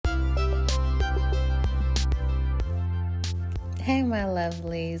Hey, my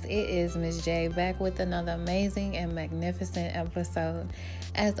lovelies. It is Miss J back with another amazing and magnificent episode.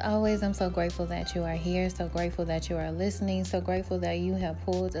 As always, I'm so grateful that you are here, so grateful that you are listening, so grateful that you have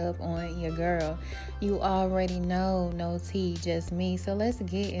pulled up on your girl. You already know, no tea, just me. So let's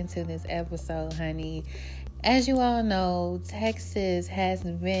get into this episode, honey. As you all know, Texas has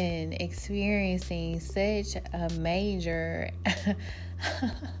been experiencing such a major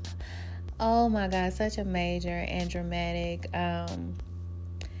oh my God, such a major and dramatic.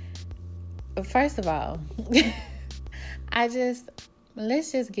 First of all,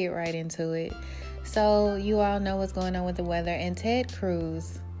 let's just get right into it. So you all know what's going on with the weather, and Ted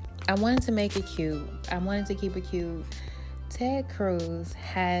Cruz, I wanted to make it cute. I wanted to keep it cute. Ted Cruz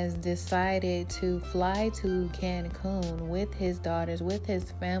has decided to fly to Cancun with his daughters, with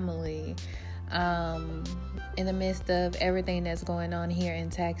his family, in the midst of everything that's going on here in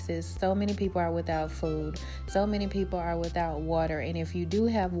Texas. So many people are without food. So many people are without water. And if you do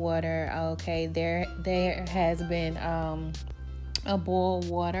have water, okay, there has been a boil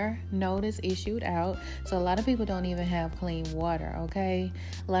water notice issued out. So a lot of people don't even have clean water, okay?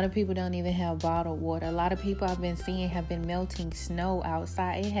 A lot of people don't even have bottled water. A lot of people I've been seeing have been melting snow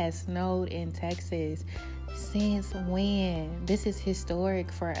outside. It has snowed in Texas. Since when? This is historic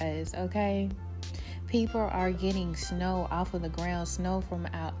for us, okay? People are getting snow off of the ground, snow from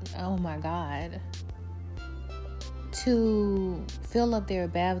out, oh my God, to fill up their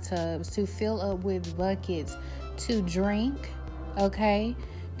bathtubs, to fill up with buckets, to drink, okay,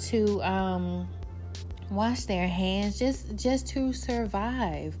 to wash their hands, just to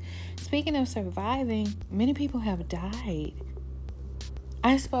survive. Speaking of surviving, many people have died.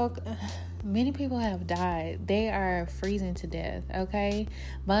 Many people have died. They are freezing to death, okay?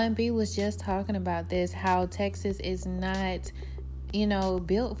 Von B was just talking about this, how Texas is not,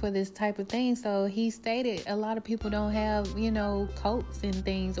 built for this type of thing. So he stated a lot of people don't have, coats and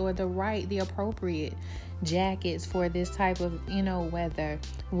things, or the appropriate jackets for this type of, weather,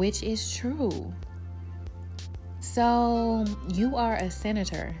 which is true. So you are a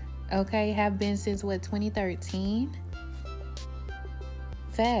senator, okay? Have been since 2013?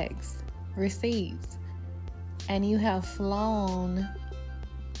 Facts. Receipts. And you have flown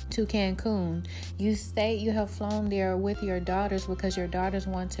to Cancun. You state you have flown there with your daughters because your daughters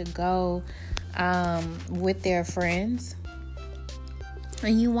want to go with their friends,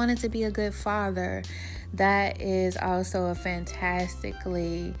 and you wanted to be a good father. That is also a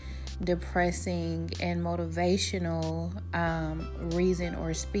fantastically depressing and motivational reason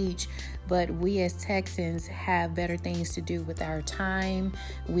or speech, but we as Texans have better things to do with our time.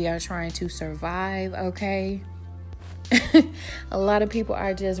 We are trying to survive, okay? A lot of people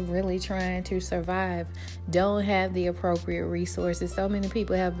are just really trying to survive, don't have the appropriate resources. So many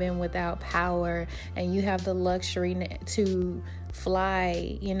people have been without power, and you have the luxury to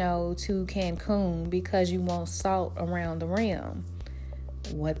fly, to Cancun because you want salt around the rim.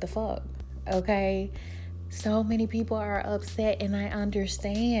 What the fuck? Okay? So many people are upset, and I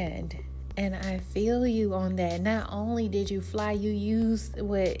understand. And I feel you on that. Not only did you fly, you used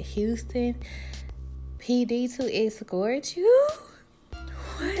Houston PD to escort you?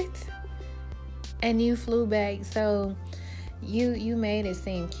 What? And you flew back. So you made it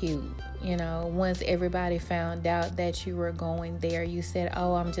seem cute. Once everybody found out that you were going there, you said,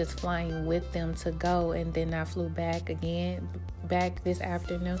 oh, I'm just flying with them to go. And then I flew back this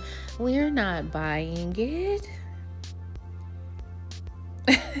afternoon. We're not buying it.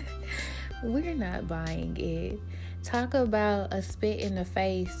 We're not buying it. Talk about a spit in the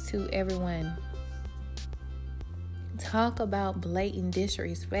face to everyone. Talk about blatant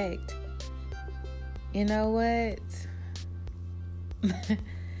disrespect. You know what?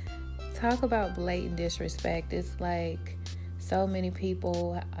 Talk about blatant disrespect. It's like so many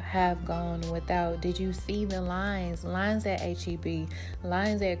people have gone without. Did you see the lines? Lines at HEB,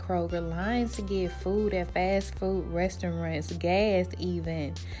 lines at Kroger, lines to get food at fast food restaurants, gas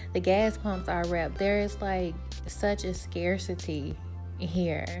even. The gas pumps are wrapped. There is like such a scarcity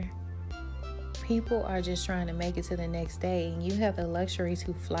here. People are just trying to make it to the next day, and you have the luxury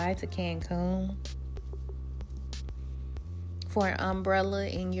to fly to Cancun for an umbrella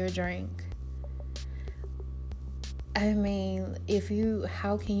in your drink. I mean,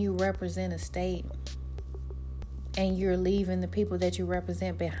 how can you represent a state and you're leaving the people that you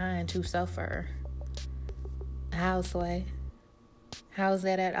represent behind to suffer? How, Sway? How's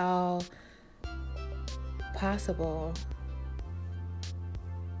that at all possible?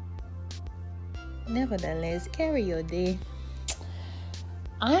 Nevertheless, carry your day.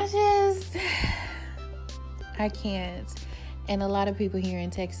 I can't. And a lot of people here in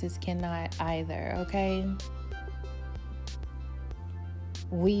Texas cannot either, okay?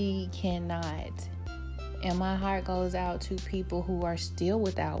 We cannot. And my heart goes out to people who are still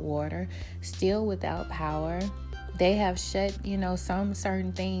without water, still without power. They have shut, some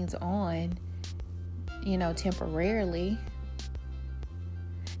certain things on, temporarily.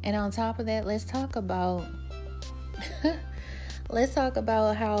 And on top of that, let's talk about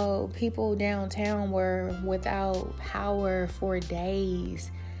how people downtown were without power for days.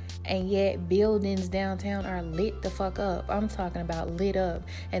 And yet buildings downtown are lit the fuck up. I'm talking about lit up.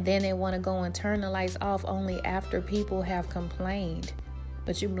 And then they want to go and turn the lights off only after people have complained.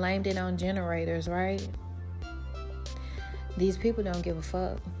 But you blamed it on generators, right? These people don't give a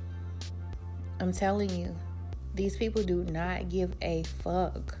fuck. I'm telling you. These people do not give a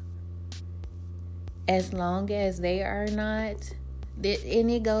fuck. As long as they are not,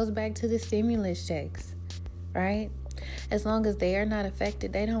 and it goes back to the stimulus checks, right? As long as they are not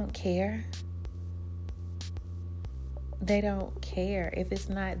affected, they don't care. They don't care. If it's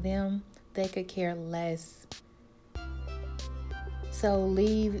not them, they could care less. So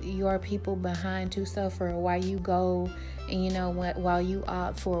leave your people behind to suffer while you go and while you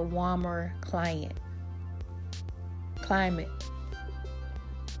opt for a warmer climate.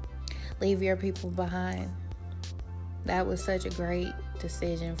 Leave your people behind. That was such a great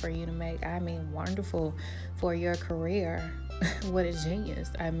decision for you to make. I mean, wonderful for your career. What a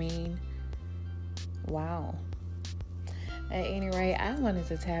genius. I mean, wow. At any rate, I wanted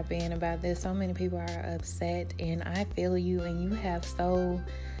to tap in about this. So many people are upset, and I feel you, and you have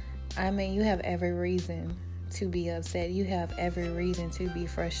every reason to be upset. You have every reason to be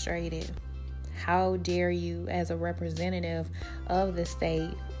frustrated. How dare you, as a representative of the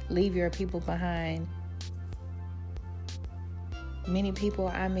state, leave your people behind? Many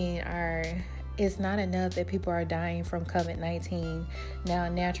people, it's not enough that people are dying from COVID-19. Now,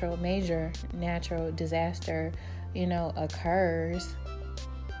 major natural disaster, occurs.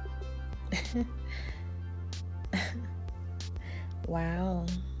 Wow.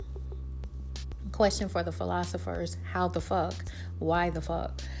 Question for the philosophers: how the fuck? Why the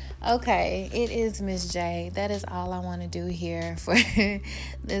fuck? Okay, it is Miss J. That is all I want to do here for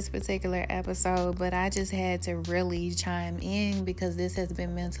this particular episode. But I just had to really chime in because this has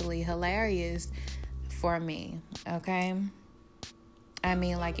been mentally hilarious for me. Okay?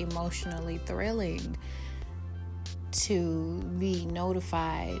 Emotionally thrilling to be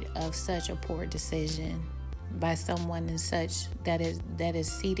notified of such a poor decision by someone that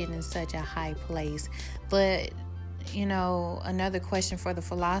is seated in such a high place. But another question for the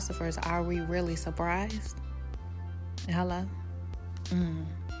philosophers: are we really surprised? Hello?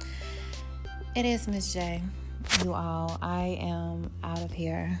 It is Miss J. You all, I am out of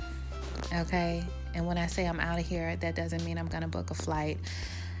here. Okay? And when I say I'm out of here, that doesn't mean I'm gonna book a flight.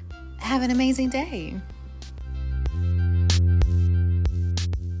 Have an amazing day.